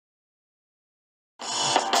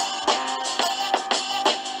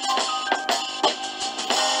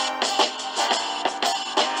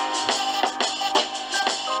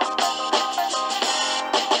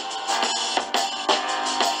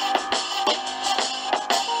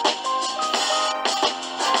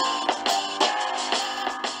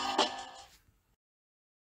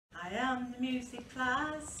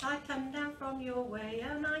class. I come down from your way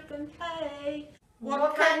and I can play.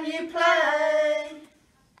 What can you play?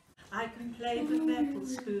 I can play the metal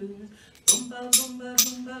spoon. Boomba boomba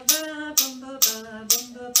boomba ba boomba ba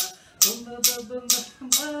boomba ba boomba ba boomba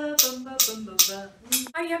boomba boomba boomba ba.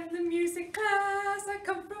 I am the music class. I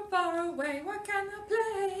come from far away. What can I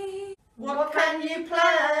play? What can you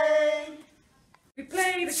play? We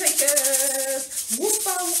play the Shakers.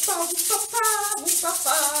 Whoompa whoompa whoompa pa whoompa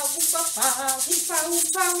pa whoompa pa whoompa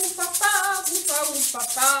whoompa whoompa pa whoompa whoompa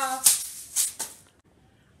pa.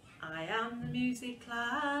 I am the music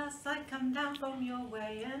class. I come down from your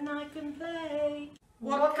way and I can play.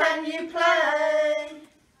 What can you play?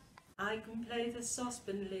 I can play the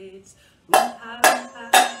saucepan lids. Oompa oompa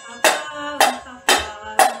oompa pa oompa pa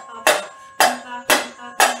oompa pa oompa oompa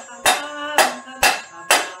oompa pa oompa oompa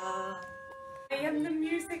pa. I am the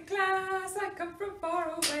music class. I come from far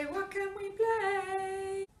away. What can we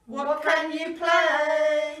play? What can you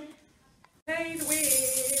play? Play the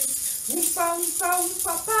whiz. Oompa oompa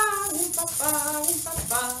oompa pa oompa pa oompa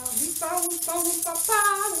pa oompa oompa oompa pa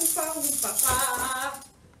oompa oompa pa.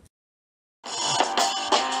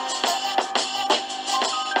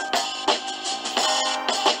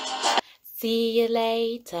 See you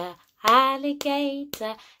later,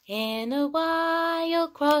 alligator, in a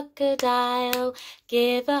wild crocodile.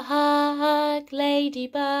 Give a hug,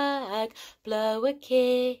 ladybug, blow a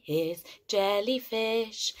kiss,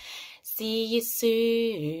 jellyfish. See you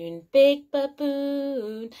soon, big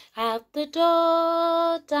baboon, out the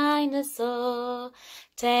door, dinosaur.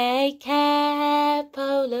 Take care,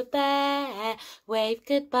 polar bear, wave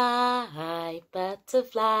goodbye,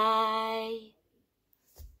 butterfly.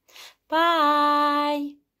 Bye.